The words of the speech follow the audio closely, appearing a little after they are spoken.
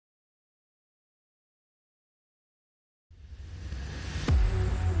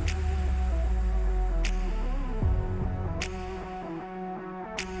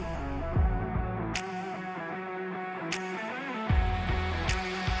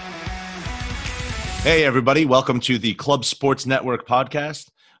Hey, everybody. Welcome to the Club Sports Network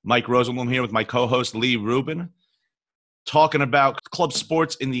podcast. Mike Rosenblum here with my co-host, Lee Rubin, talking about club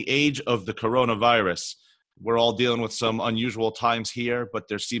sports in the age of the coronavirus. We're all dealing with some unusual times here, but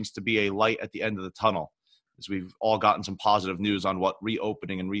there seems to be a light at the end of the tunnel as we've all gotten some positive news on what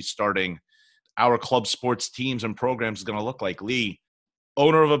reopening and restarting our club sports teams and programs is going to look like. Lee,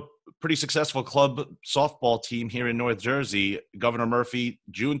 owner of a pretty successful club softball team here in North Jersey, Governor Murphy,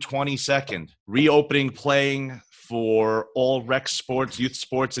 June 22nd, reopening playing for all rec sports, youth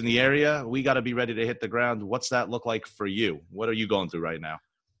sports in the area. We got to be ready to hit the ground. What's that look like for you? What are you going through right now?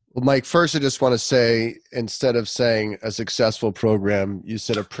 Well, Mike, first I just want to say, instead of saying a successful program, you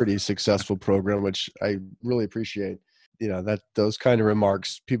said a pretty successful program, which I really appreciate. That those kind of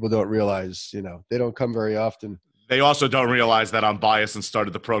remarks, people don't realize, they don't come very often. They also don't realize that I'm biased and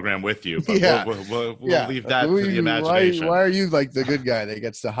started the program with you, but we'll leave that to the imagination. Why are you like the good guy that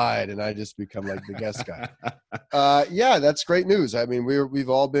gets to hide and I just become like the guest guy? Yeah, that's great news. I mean, we've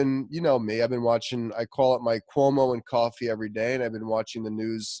all been, me, I've been watching, I call it my Cuomo and coffee every day. And I've been watching the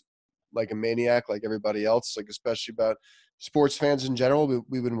news like a maniac, like everybody else, like especially about sports fans in general.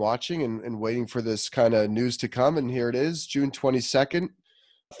 We've been watching and waiting for this kind of news to come. And here it is, June 22nd.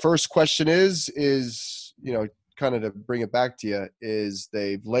 First question is, kind of to bring it back to you, is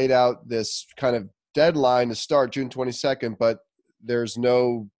they've laid out this kind of deadline to start June 22nd, but there's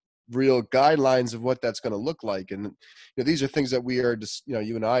no real guidelines of what that's going to look like. And these are things that we are just,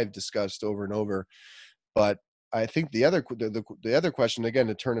 you and I have discussed over and over. But I think the other question, again,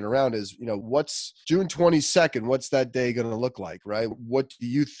 to turn it around is, what's June 22nd? What's that day going to look like, right? What do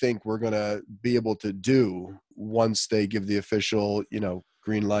you think we're going to be able to do once they give the official,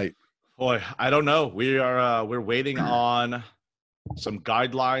 green light? Boy, I don't know. We're waiting on some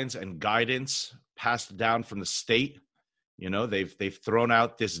guidelines and guidance passed down from the state. They've thrown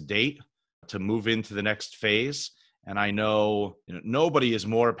out this date to move into the next phase, and I know, nobody is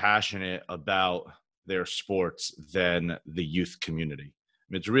more passionate about their sports than the youth community.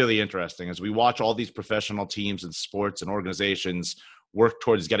 It's really interesting as we watch all these professional teams and sports and organizations work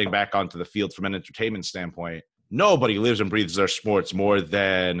towards getting back onto the field from an entertainment standpoint. Nobody lives and breathes their sports more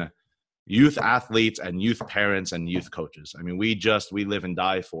than youth athletes and youth parents and youth coaches. I mean, we live and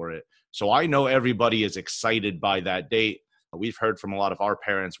die for it. So I know everybody is excited by that date. We've heard from a lot of our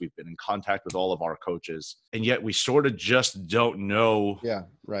parents. We've been in contact with all of our coaches, and yet we sort of just don't know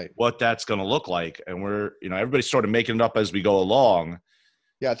what that's going to look like. And we're, everybody's sort of making it up as we go along.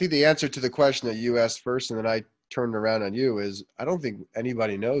 Yeah. I think the answer to the question that you asked first, and then I turned around on you, is I don't think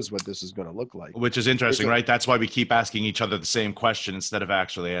anybody knows what this is going to look like. Which is interesting, right? That's why we keep asking each other the same question instead of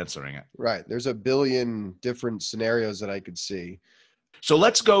actually answering it. Right. There's a billion different scenarios that I could see. So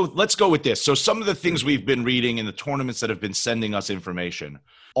let's go with this. So some of the things we've been reading in the tournaments that have been sending us information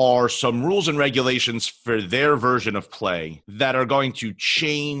are some rules and regulations for their version of play that are going to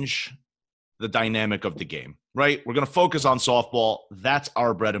change the dynamic of the game, right? We're going to focus on softball. That's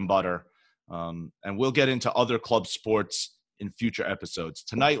our bread and butter. And we'll get into other club sports in future episodes.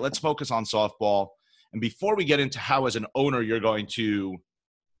 Tonight, let's focus on softball. And before we get into how, as an owner, you're going to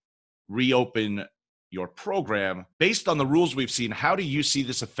reopen your program, based on the rules we've seen, how do you see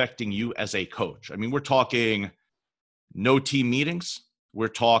this affecting you as a coach? I mean, we're talking no team meetings. We're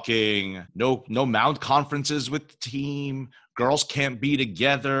talking no mound conferences with the team. Girls can't be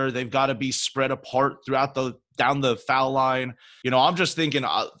together. They've got to be spread apart down the foul line. I'm just thinking,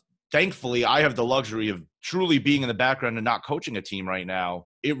 thankfully, I have the luxury of truly being in the background and not coaching a team right now.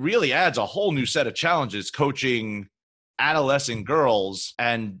 It really adds a whole new set of challenges coaching adolescent girls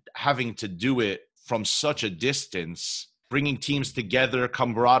and having to do it from such a distance, bringing teams together,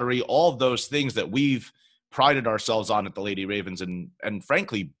 camaraderie, all of those things that we've prided ourselves on at the Lady Ravens and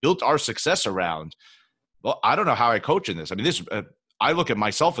frankly built our success around. Well, I don't know how I coach in this. I mean, I look at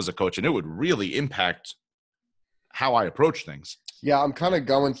myself as a coach, and it would really impact how I approach things. Yeah, I'm kind of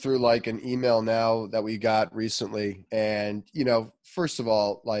going through like an email now that we got recently. And, first of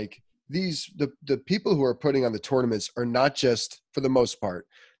all, like the people who are putting on the tournaments are not just, for the most part,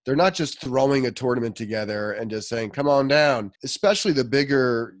 they're not just throwing a tournament together and just saying, come on down, especially the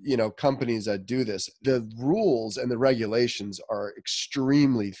bigger, companies that do this. The rules and the regulations are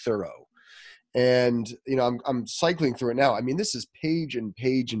extremely thorough. And, I'm cycling through it now. I mean, this is page and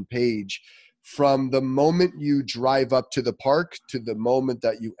page and page from the moment you drive up to the park to the moment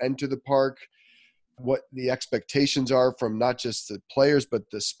that you enter the park, what the expectations are from not just the players, but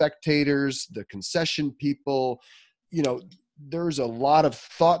the spectators, the concession people. There's a lot of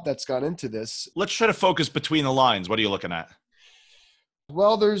thought that's gone into this. Let's try to focus between the lines. What are you looking at?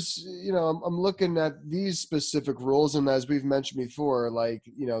 Well, there's, I'm looking at these specific rules. And as we've mentioned before, like,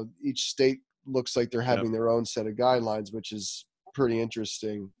 each state looks like they're having their own set of guidelines, which is pretty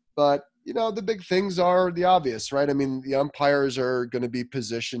interesting. But, the big things are the obvious, right? I mean, the umpires are going to be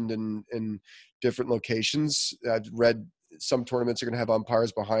positioned in different locations. I've read some tournaments are going to have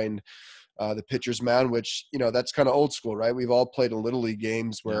umpires behind the pitcher's mound, which, that's kind of old school, right? We've all played in Little League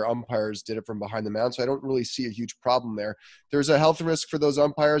games where umpires did it from behind the mound. So I don't really see a huge problem there. There's a health risk for those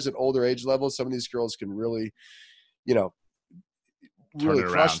umpires at older age levels. Some of these girls can really, really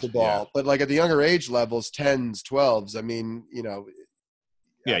crush the ball. Yeah. But like at the younger age levels, 10s, 12s, I mean,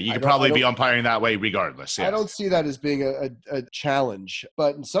 yeah, you could probably be umpiring that way regardless. Yes. I don't see that as being a challenge.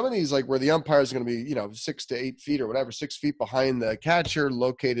 But in some of these, like where the umpire is going to be, 6 to 8 feet or whatever, 6 feet behind the catcher,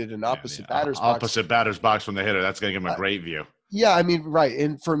 located in opposite batter's box. Opposite batter's box from the hitter. That's going to give him a great view. Yeah, I mean, right.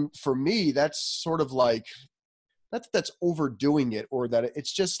 And for me, that's sort of like that's overdoing it, or that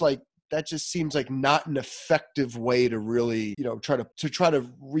it's just like that just seems like not an effective way to really, try to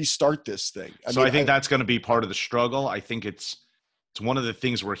restart this thing. I think that's going to be part of the struggle. I think it's one of the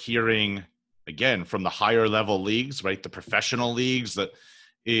things we're hearing, again, from the higher level leagues, right? The professional leagues, that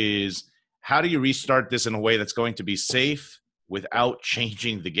is, how do you restart this in a way that's going to be safe without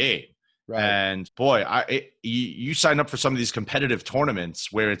changing the game? Right. And boy, you sign up for some of these competitive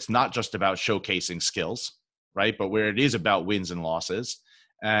tournaments where it's not just about showcasing skills, right? But where it is about wins and losses.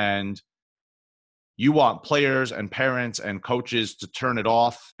 And you want players and parents and coaches to turn it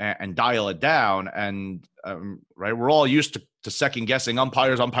off and dial it down. And right, we're all used to second guessing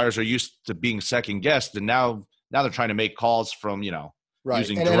umpires. Umpires are used to being second guessed, and now they're trying to make calls from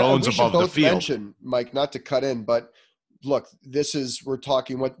using drones above the field. Mention, Mike, not to cut in, but look, we're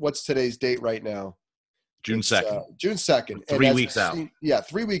talking. What's today's date right now? June 2nd. June 2nd. 3 weeks out. Yeah,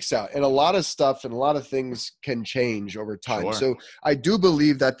 3 weeks out. And a lot of stuff and a lot of things can change over time. Sure. So I do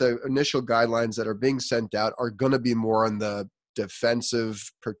believe that the initial guidelines that are being sent out are going to be more on the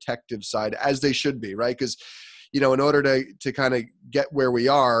defensive, protective side, as they should be, right? Because, in order to kind of get where we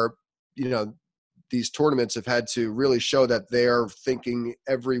are, these tournaments have had to really show that they're thinking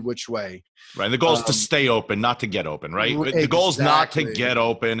every which way. Right. And the goal is to stay open, not to get open, right? Exactly. The goal is not to get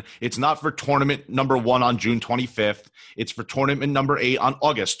open. It's not for tournament number 1 on June 25th. It's for tournament number 8 on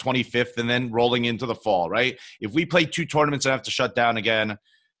August 25th, and then rolling into the fall, right? If we play 2 tournaments and have to shut down again,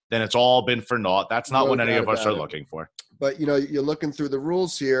 then it's all been for naught. That's not what any of us are looking for. But, you're looking through the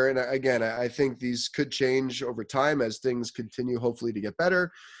rules here. And again, I think these could change over time as things continue, hopefully, to get better.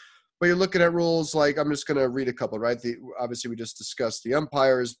 But you're looking at rules like, I'm just going to read a couple, right? Obviously, we just discussed the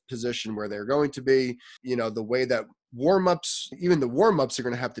umpire's position, where they're going to be, the way that warm-ups, even the warm-ups are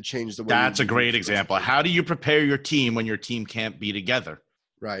going to have to change the way. That's a great example. How do you prepare your team when your team can't be together?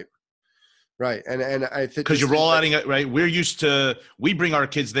 Right. Right. And I think because you're rolling it, right? We bring our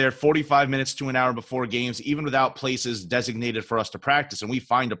kids there 45 minutes to an hour before games, even without places designated for us to practice. And we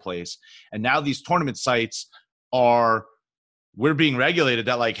find a place. And now these tournament sites we're being regulated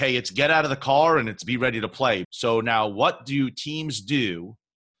that like, hey, it's get out of the car and it's be ready to play. So now what do teams do?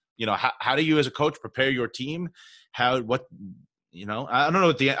 How do you as a coach prepare your team? I don't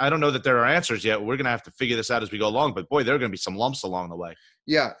know that there are answers yet. We're going to have to figure this out as we go along, but boy, there are going to be some lumps along the way.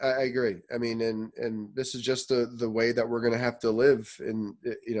 Yeah, I agree. I mean, and this is just the way that we're going to have to live in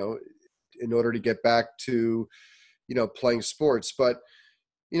order to get back to, playing sports. But,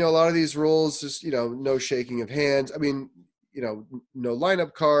 a lot of these rules, just, no shaking of hands. I mean, no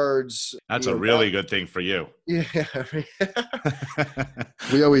lineup cards. That's a really good thing for you. Yeah.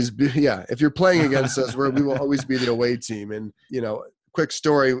 We always be, if you're playing against us, we will always be the away team. And, quick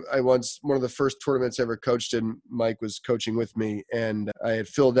story. one of the first tournaments I ever coached in, Mike was coaching with me, and I had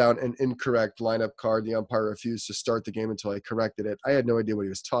filled out an incorrect lineup card. The umpire refused to start the game until I corrected it. I had no idea what he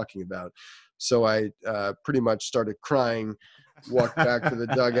was talking about. So I pretty much started crying, walked back to the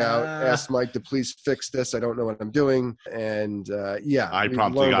dugout, asked Mike to please fix this. I don't know what I'm doing. And I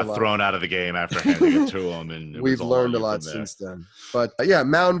promptly got thrown out of the game after handing it to him. And we've learned a lot since then. But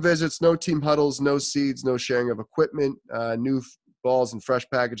mound visits, no team huddles, no seeds, no sharing of equipment, new balls and fresh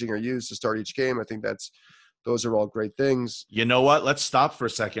packaging are used to start each game. I think those are all great things. You know what? Let's stop for a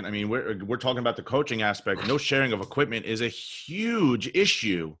second. I mean, we're talking about the coaching aspect. No sharing of equipment is a huge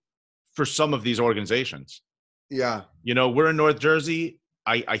issue for some of these organizations. Yeah. We're in North Jersey.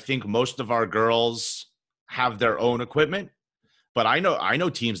 I think most of our girls have their own equipment, but I know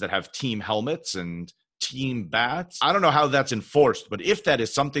teams that have team helmets and team bats. I don't know how that's enforced, but if that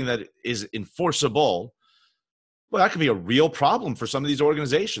is something that is enforceable, well, that could be a real problem for some of these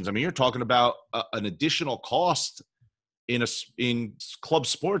organizations. I mean, you're talking about an additional cost in club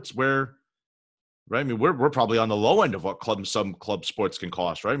sports where, right? I mean, we're probably on the low end of what some club sports can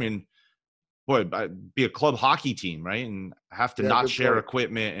cost, right? I mean, boy, be a club hockey team, right? And have to Yeah, not good share point.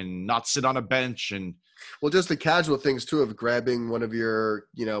 equipment and not sit on a bench and Well, just the casual things too of grabbing one of your,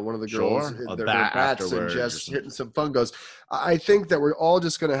 one of the girls, sure, a their bat bats and afterwards or just some hitting some fungos. I think that we're all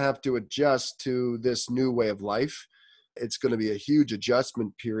just going to have to adjust to this new way of life. It's going to be a huge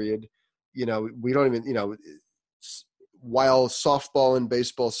adjustment period. We don't even, while softball and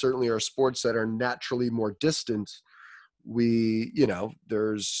baseball certainly are sports that are naturally more distant,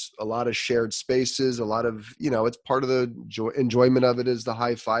 there's a lot of shared spaces, a lot of, it's part of the enjoyment of it is the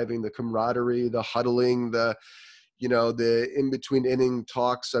high-fiving, the camaraderie, the huddling, the in-between inning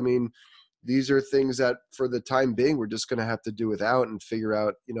talks. I mean, these are things that for the time being, we're just going to have to do without and figure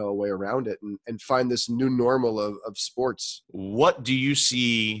out, a way around it and find this new normal of sports. What do you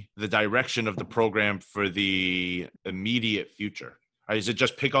see the direction of the program for the immediate future? Is it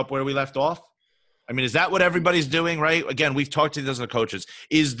just pick up where we left off? I mean, is that what everybody's doing, right? Again, we've talked to the coaches.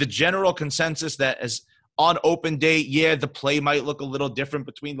 Is the general consensus that as on open day, yeah, the play might look a little different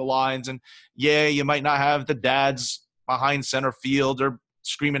between the lines, and yeah, you might not have the dads behind center field or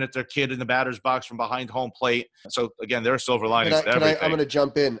screaming at their kid in the batter's box from behind home plate. So again, there are silver linings to I'm everything. going to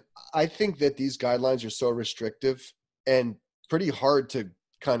jump in. I think that these guidelines are so restrictive and pretty hard to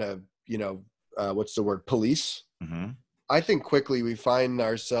kind of, what's the word? Police. Mm-hmm. I think quickly we find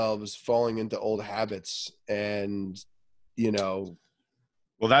ourselves falling into old habits and, Well,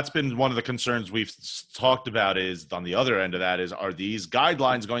 that's been one of the concerns we've talked about is on the other end of that is, are these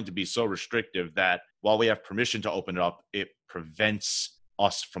guidelines going to be so restrictive that while we have permission to open it up, it prevents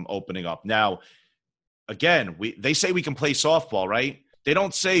us from opening up? Now, again, they say we can play softball, right? They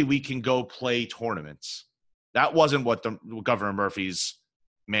don't say we can go play tournaments. That wasn't what Governor Murphy's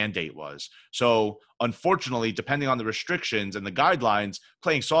mandate was. So unfortunately, depending on the restrictions and the guidelines,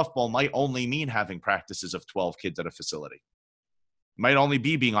 playing softball might only mean having practices of 12 kids at a facility. Might only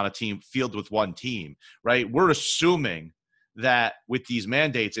be being on a team field with one team, right? We're assuming that with these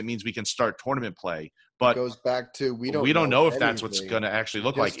mandates, it means we can start tournament play, but it goes back to, we we don't don't know know if that's what's anything. going to actually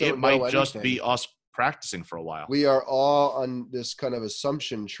look Just like. It don't know might just anything. be us practicing for a while. We are all on this kind of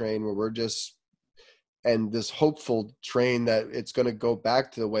assumption train where we're just, and this hopeful train that it's going to go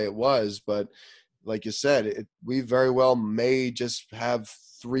back to the way it was. But like you said, we very well may just have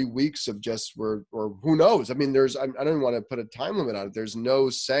 3 weeks of just or who knows? I mean, I don't even want to put a time limit on it. There's no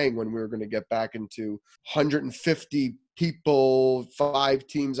saying when we're going to get back into 150 people, 5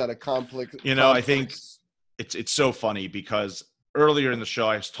 teams at a complex. I think it's so funny because earlier in the show,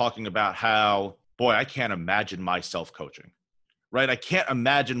 I was talking about how, boy, I can't imagine myself coaching. Right? I can't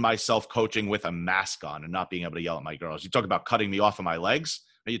imagine myself coaching with a mask on and not being able to yell at my girls. You talk about cutting me off of my legs.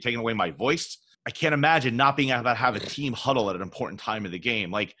 Are you taking away my voice? I can't imagine not being able to have a team huddle at an important time of the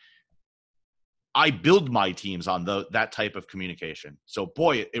game. Like, I build my teams on that type of communication. So,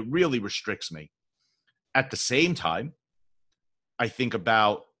 boy, it really restricts me. At the same time, I think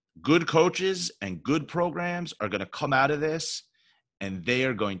about good coaches and good programs are going to come out of this and they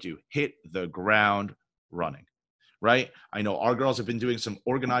are going to hit the ground running. Right? I know our girls have been doing some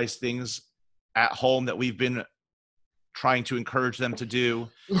organized things at home that we've been trying to encourage them to do.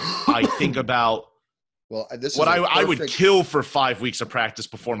 I think about I would kill for 5 weeks of practice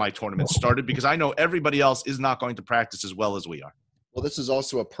before my tournament started because I know everybody else is not going to practice as well as we are. Well, this is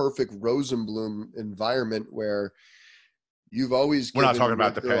also a perfect Rosenblum environment where you've always We're not talking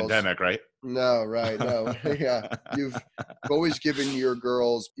about the pandemic, right? No, right. No. Yeah. You've always given your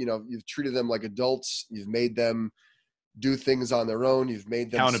girls, you've treated them like adults. You've made them do things on their own. You've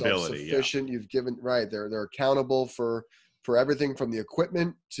made them self-sufficient. Yeah. You've given, right. They're accountable for everything from the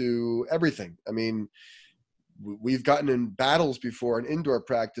equipment to everything. I mean, we've gotten in battles before in indoor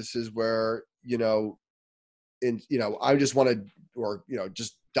practices where, I just want to,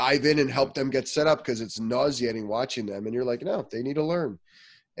 just dive in and help them get set up because it's nauseating watching them. And you're like, no, they need to learn.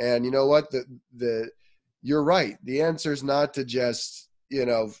 And you know what? You're right. The answer is not to just,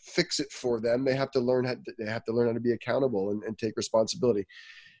 fix it for them. They have to learn how to be accountable and take responsibility.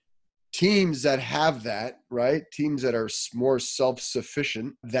 Teams that have that, right? Teams that are more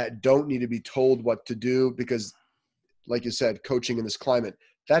self-sufficient, that don't need to be told what to do because, like you said, coaching in this climate,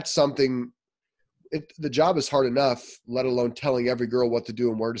 that's something. The job is hard enough, let alone telling every girl what to do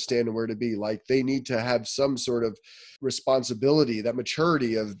and where to stand and where to be. Like, they need to have some sort of responsibility, that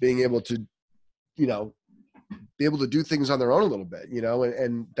maturity of being able to, be able to do things on their own a little bit,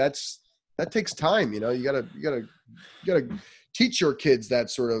 and that takes time. You gotta teach your kids that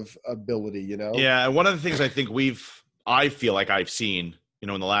sort of ability, Yeah. And one of the things I feel like I've seen, in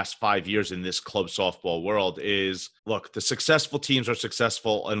the last 5 years in this club softball world is, look, the successful teams are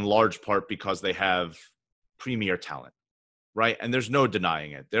successful in large part because they have premier talent, right? And there's no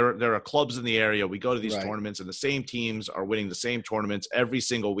denying it. There are clubs in the area. We go to these Right. tournaments, and the same teams are winning the same tournaments every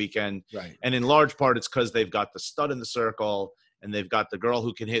single weekend. Right. And in large part, it's because they've got the stud in the circle, and they've got the girl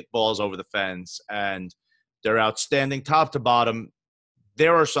who can hit balls over the fence, and they're outstanding top to bottom.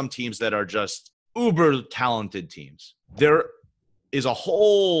 There are some teams that are just uber talented teams. There is a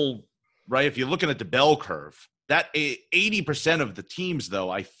whole, right, if you're looking at the bell curve, that 80% of the teams, though,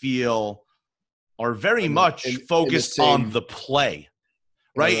 I feel are very much focused on the play,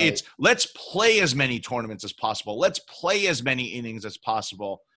 right? It's let's play as many tournaments as possible. Let's play as many innings as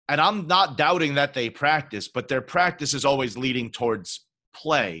possible. And I'm not doubting that they practice, but their practice is always leading towards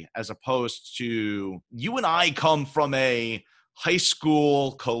play as opposed to you and I come from a high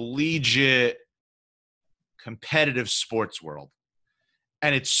school, collegiate, competitive sports world.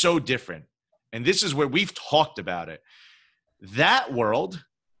 And it's so different. And this is where we've talked about it. That world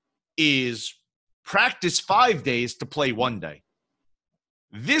is practice 5 days to play 1 day.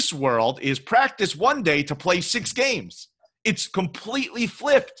 This world is practice 1 day to play 6 games. It's completely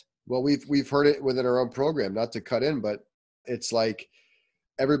flipped. Well, we've heard it within our own program, not to cut in, but it's like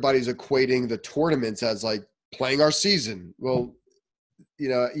everybody's equating the tournaments as like playing our season. Well,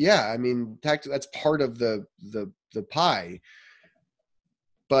 yeah, I mean, that's part of the pie.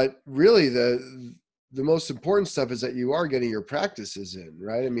 But really, the most important stuff is that you are getting your practices in,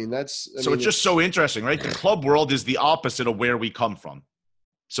 right? I mean, it's just so interesting, right? The club world is the opposite of where we come from.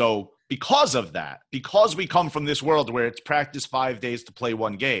 So because of that, because we come from this world where it's practice 5 days to play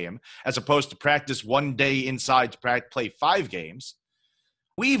 1 game, as opposed to practice 1 day inside to play 5 games,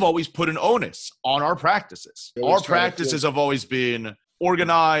 we've always put an onus on our practices. Our practices have always been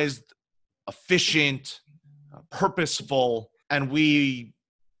organized, efficient, purposeful, and we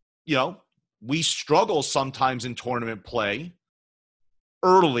struggle sometimes in tournament play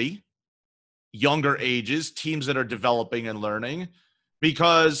early, younger ages, teams that are developing and learning,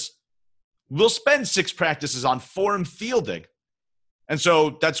 because we'll spend 6 practices on form fielding. And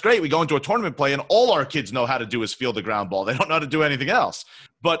so that's great. We go into a tournament play and all our kids know how to do is field a ground ball. They don't know how to do anything else.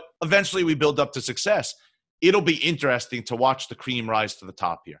 But eventually we build up to success. It'll be interesting to watch the cream rise to the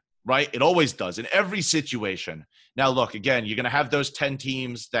top here, right? It always does in every situation. Now, look, again, you're going to have those 10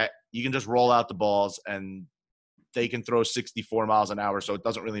 teams that you can just roll out the balls and they can throw 64 miles an hour. So it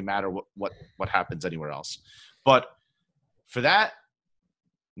doesn't really matter what happens anywhere else. But for that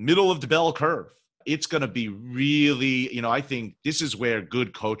middle of the bell curve, it's going to be really, I think this is where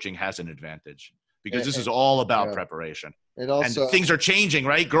good coaching has an advantage because this is all about preparation. And things are changing,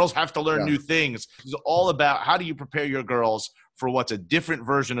 right? Girls have to learn new things. It's all about how do you prepare your girls for what's a different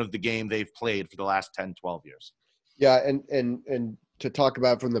version of the game they've played for the last 10, 12 years. Yeah. And to talk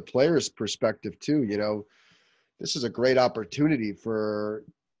about from the player's perspective too, this is a great opportunity for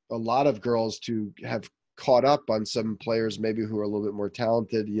a lot of girls to have caught up on some players maybe who are a little bit more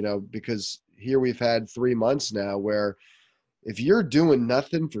talented, because here we've had 3 months now where if you're doing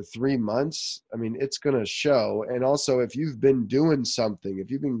nothing for 3 months, I mean, it's going to show. And also if you've been doing something,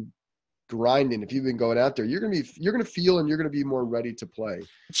 if you've been grinding, if you've been going out there, you're going to feel and you're going to be more ready to play.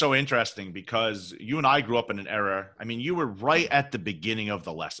 It's so interesting because you and I grew up in an era. I mean, you were right at the beginning of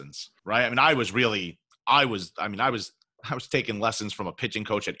the lessons, right? I mean, I was taking lessons from a pitching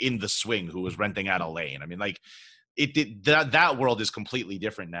coach at In the Swing who was renting out a lane. I mean, like that world is completely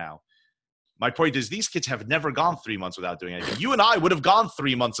different now. My point is these kids have never gone 3 months without doing anything. You and I would have gone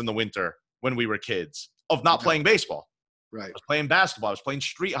 3 months in the winter when we were kids of not playing baseball. Right. I was playing basketball. I was playing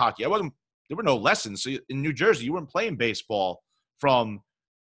street hockey. There were no lessons. So in New Jersey, you weren't playing baseball from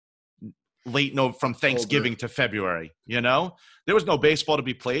Thanksgiving to February, There was no baseball to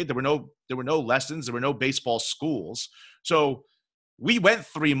be played. There were no lessons. There were no baseball schools. So we went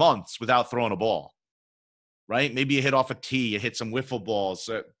 3 months without throwing a ball, right? Maybe you hit off a tee, you hit some wiffle balls,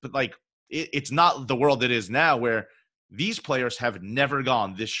 but like it's not the world it is now where these players have never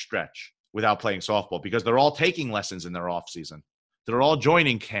gone this stretch without playing softball because they're all taking lessons in their off season. They're all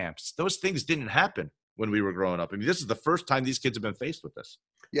joining camps. Those things didn't happen when we were growing up. I mean, this is the first time these kids have been faced with this.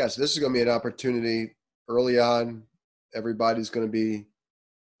 Yes, this is going to be an opportunity early on. Everybody's going to be,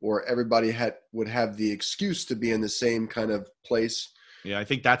 or everybody would have the excuse to be in the same kind of place. Yeah, I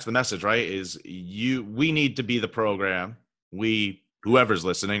think that's the message, right? We need to be the program. Whoever's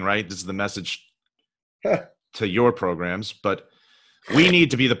listening, right? This is the message to your programs, but we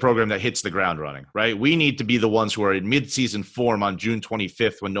need to be the program that hits the ground running, right? We need to be the ones who are in mid-season form on June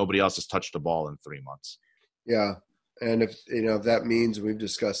 25th when nobody else has touched a ball in 3 months. Yeah. And if that means, we've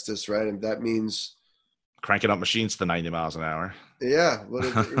discussed this, right? And that means cranking up machines to 90 miles an hour. Yeah. Well,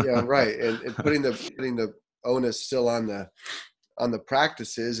 yeah, right. And putting the onus still on the on the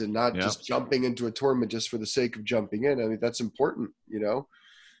practices and not Yeah. just jumping into a tournament just for the sake of jumping in. I mean, that's important, you know.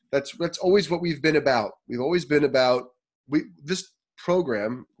 That's always what we've been about. We've always been about this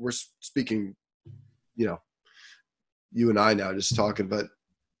program. We're speaking, you know, you and I now just talking, but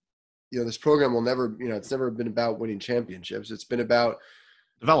you know, this program will never, you know, it's never been about winning championships. It's been about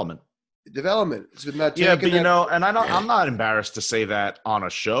Development. It's been about Yeah, taking but you that. know, and I'm not embarrassed to say that on a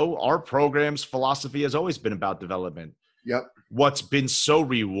show. Our program's philosophy has always been about development. Yep. What's been so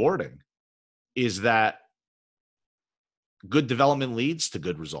rewarding is that good development leads to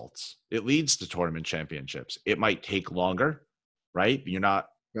good results. It leads to tournament championships. It might take longer, right? You're not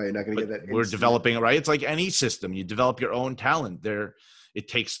Right. You're not going to get that. We're developing it, right? It's like any system. You develop your own talent. It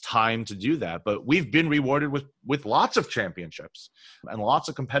takes time to do that. But we've been rewarded with lots of championships and lots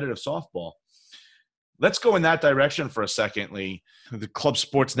of competitive softball. Let's go in that direction for a second, Lee. The Club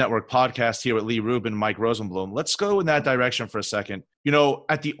Sports Network podcast here with Lee Rubin, Mike Rosenblum. Let's go in that direction for a second. You know,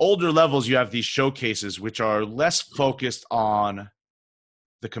 at the older levels, you have these showcases, which are less focused on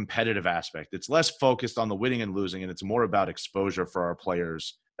the competitive aspect. It's less focused on the winning and losing, and it's more about exposure for our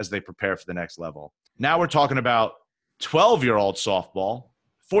players as they prepare for the next level. Now we're talking about 12-year-old softball,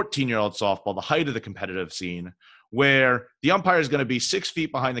 14-year-old softball, the height of the competitive scene, where the umpire is going to be 6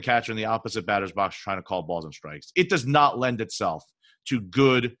 feet behind the catcher in the opposite batter's box trying to call balls and strikes. It does not lend itself to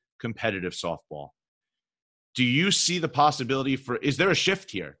good competitive softball. Do you see the possibility is there a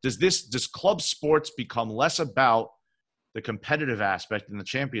shift here? Does club sports become less about the competitive aspect in the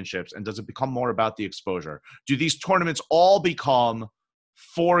championships, and does it become more about the exposure? Do these tournaments all become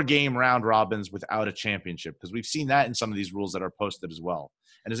 4-game round robins without a championship? Because we've seen that in some of these rules that are posted as well.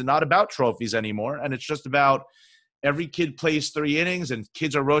 And is it not about trophies anymore? And it's just about every kid plays 3 innings and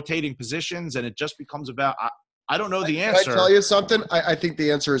kids are rotating positions, and it just becomes about I don't know the answer. Can I tell you something? I think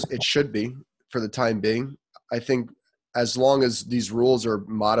the answer is it should be for the time being. I think as long as these rules are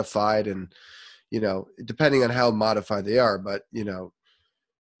modified and, you know, depending on how modified they are, but, you know,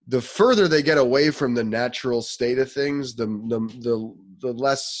 the further they get away from the natural state of things, the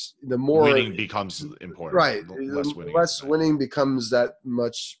more winning becomes important. Right. Less winning becomes that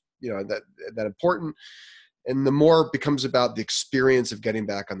much, you know, that important. And the more it becomes about the experience of getting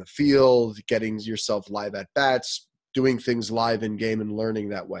back on the field, getting yourself live at bats, doing things live in game and learning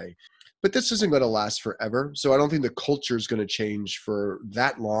that way. But this isn't going to last forever. So I don't think the culture is going to change for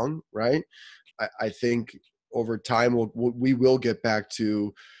that long, right? I think over time we will get back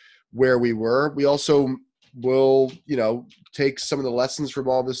to where we were. We also will, you know, take some of the lessons from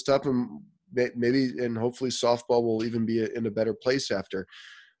all this stuff, and maybe and hopefully softball will even be in a better place after.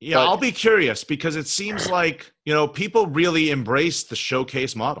 Yeah, I'll be curious because it seems like, you know, people really embrace the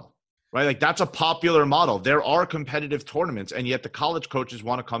showcase model, right? Like that's a popular model. There are competitive tournaments, and yet the college coaches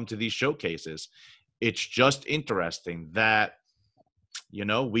want to come to these showcases. It's just interesting that, you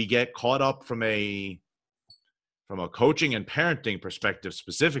know, we get caught up from a coaching and parenting perspective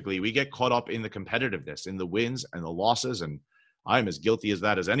specifically, we get caught up in the competitiveness, in the wins and the losses, and I'm as guilty as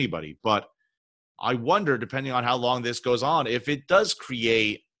that as anybody. But I wonder, depending on how long this goes on, if it does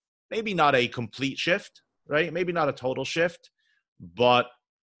create maybe not a complete shift, right? Maybe not a total shift, but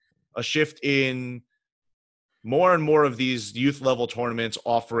a shift in more and more of these youth level tournaments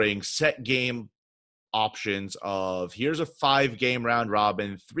offering set game options of here's a 5-game round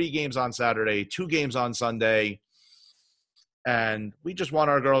robin, 3 games on Saturday, 2 games on Sunday. And we just want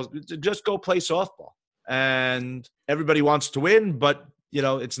our girls to just go play softball. And everybody wants to win, but, you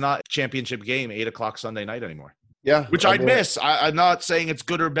know, it's not a championship game, 8:00 Sunday night anymore. Yeah. Which I'd miss. I'm not saying it's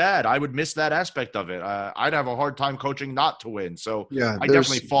good or bad. I would miss that aspect of it. I'd have a hard time coaching not to win. So yeah, I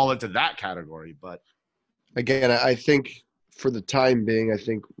definitely fall into that category. But again, I think for the time being, I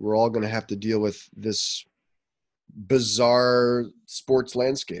think we're all going to have to deal with this bizarre sports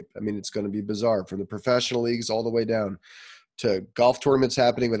landscape. I mean, it's going to be bizarre from the professional leagues all the way down to golf tournaments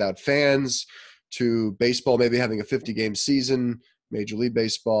happening without fans, to baseball maybe having a 50-game season, Major League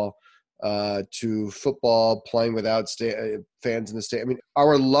Baseball, to football playing without fans in the state. I mean,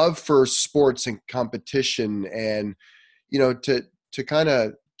 our love for sports and competition, and, you know, to kind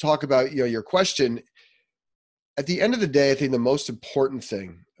of talk about, you know, your question, at the end of the day, I think the most important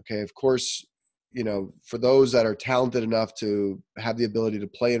thing, okay, of course, you know, for those that are talented enough to have the ability to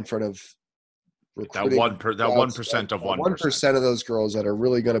play in front of that 1% of 1% of those girls that are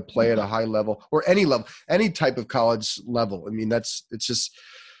really going to play at a high level, or any level, any type of college level. I mean, the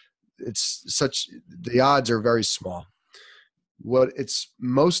odds are very small. What it's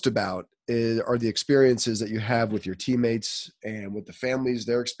most about are the experiences that you have with your teammates and with the families,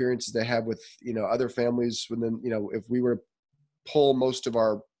 their experiences they have with, you know, other families. When then, you know, if we were to pull most of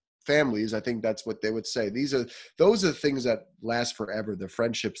our families, I think that's what they would say. Those are the things that last forever, the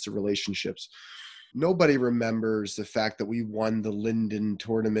friendships, the relationships. Nobody remembers the fact that we won the Linden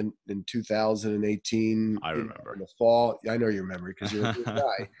tournament in 2018. I remember. In the fall. I know you remember because you're a good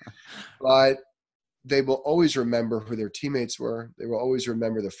guy. But they will always remember who their teammates were. They will always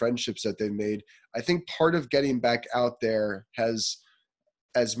remember the friendships that they made. I think part of getting back out there has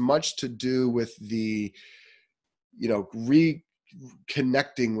as much to do with the, reconnecting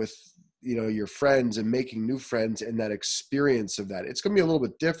with, your friends and making new friends and that experience of that. It's going to be a little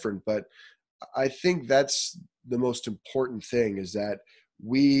bit different, but I think that's the most important thing, is that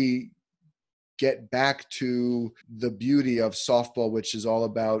we get back to the beauty of softball, which is all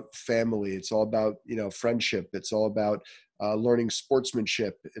about family. It's all about, friendship. It's all about learning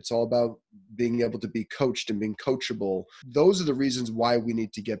sportsmanship. It's all about being able to be coached and being coachable. Those are the reasons why we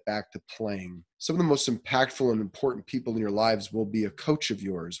need to get back to playing. Some of the most impactful and important people in your lives will be a coach of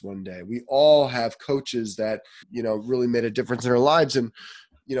yours one day. We all have coaches that, really made a difference in our lives. And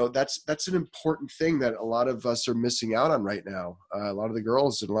that's an important thing that a lot of us are missing out on right now. A lot of the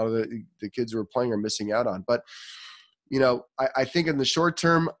girls and a lot of the kids who are playing are missing out on. But, I think in the short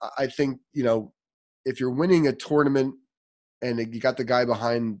term, I think, if you're winning a tournament and you got the guy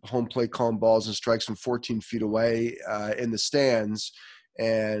behind home plate calling balls and strikes from 14 feet away in the stands,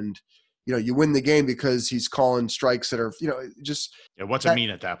 and, you win the game because he's calling strikes that are, just – yeah, what's it mean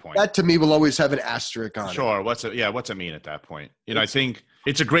at that point? That to me will always have an asterisk on it. Sure. What's it mean at that point? I think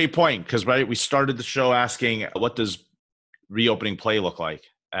it's a great point because, right, we started the show asking, what does reopening play look like?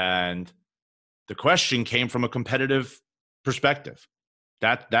 And the question came from a competitive perspective.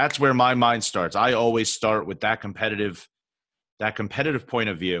 That's where my mind starts. I always start with that competitive point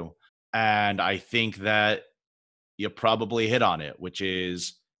of view. And I think that you probably hit on it, which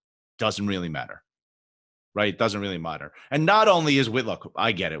is doesn't really matter. Right? It doesn't really matter. And not only is look,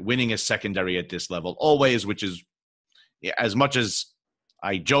 I get it. Winning is secondary at this level always, which is, as much as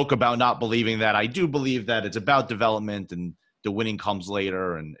I joke about not believing that, I do believe that it's about development and the winning comes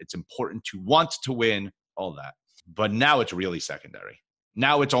later and it's important to want to win, all that. But now it's really secondary.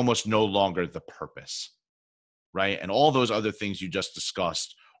 Now it's almost no longer the purpose, right? And all those other things you just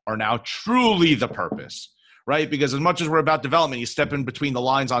discussed are now truly the purpose. Right? Because as much as we're about development, you step in between the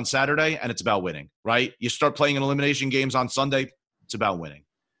lines on Saturday and it's about winning, right? You start playing in elimination games on Sunday, it's about winning.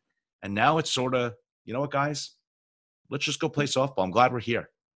 And now it's sort of, you know what, guys? Let's just go play softball. I'm glad we're here.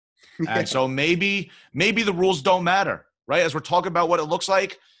 And so maybe the rules don't matter, right? As we're talking about what it looks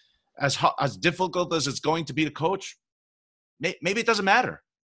like, as difficult as it's going to be to coach, maybe it doesn't matter.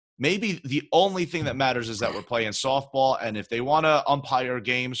 Maybe the only thing that matters is that we're playing softball. And if they want to umpire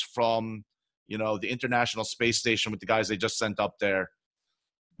games from the International Space Station with the guys they just sent up there,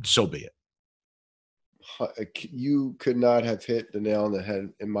 so be it. You could not have hit the nail on the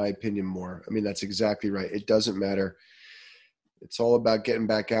head, in my opinion, more. I mean, that's exactly right. It doesn't matter. It's all about getting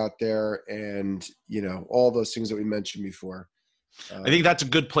back out there and, all those things that we mentioned before. I think that's a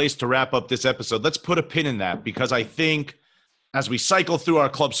good place to wrap up this episode. Let's put a pin in that, because I think as we cycle through our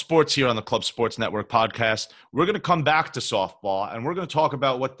club sports here on the Club Sports Network podcast, we're going to come back to softball and we're going to talk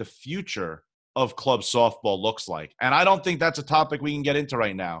about what the future of club softball looks like. And I don't think that's a topic we can get into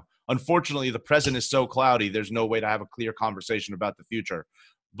right now. Unfortunately, the present is so cloudy, there's no way to have a clear conversation about the future.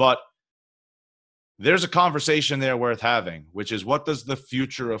 But there's a conversation there worth having, which is, what does the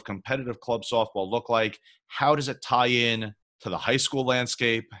future of competitive club softball look like? How does it tie in to the high school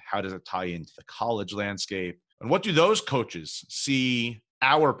landscape? How does it tie into the college landscape? And what do those coaches see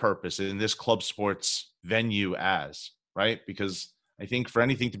our purpose in this club sports venue as, right? Because I think for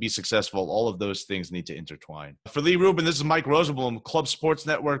anything to be successful, all of those things need to intertwine. For Lee Rubin, this is Mike Rosenblum, Club Sports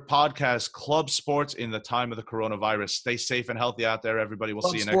Network podcast, Club Sports in the time of the coronavirus. Stay safe and healthy out there, everybody. We'll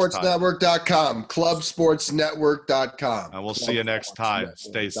see you next time. ClubSportsNetwork.com, ClubSportsNetwork.com. And we'll see you next time.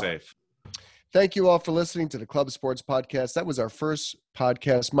 Stay safe. Thank you all for listening to the Club Sports Podcast. That was our first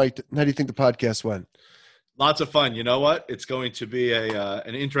podcast. Mike, how do you think the podcast went? Lots of fun. You know what? It's going to be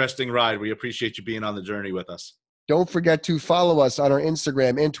an interesting ride. We appreciate you being on the journey with us. Don't forget to follow us on our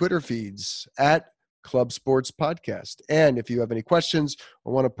Instagram and Twitter feeds at Club Sports Podcast. And if you have any questions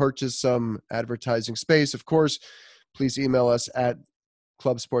or want to purchase some advertising space, of course, please email us at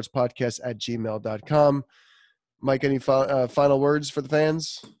clubsportspodcast@gmail.com. Mike, any final words for the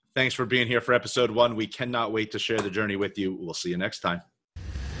fans? Thanks for being here for episode 1. We cannot wait to share the journey with you. We'll see you next time.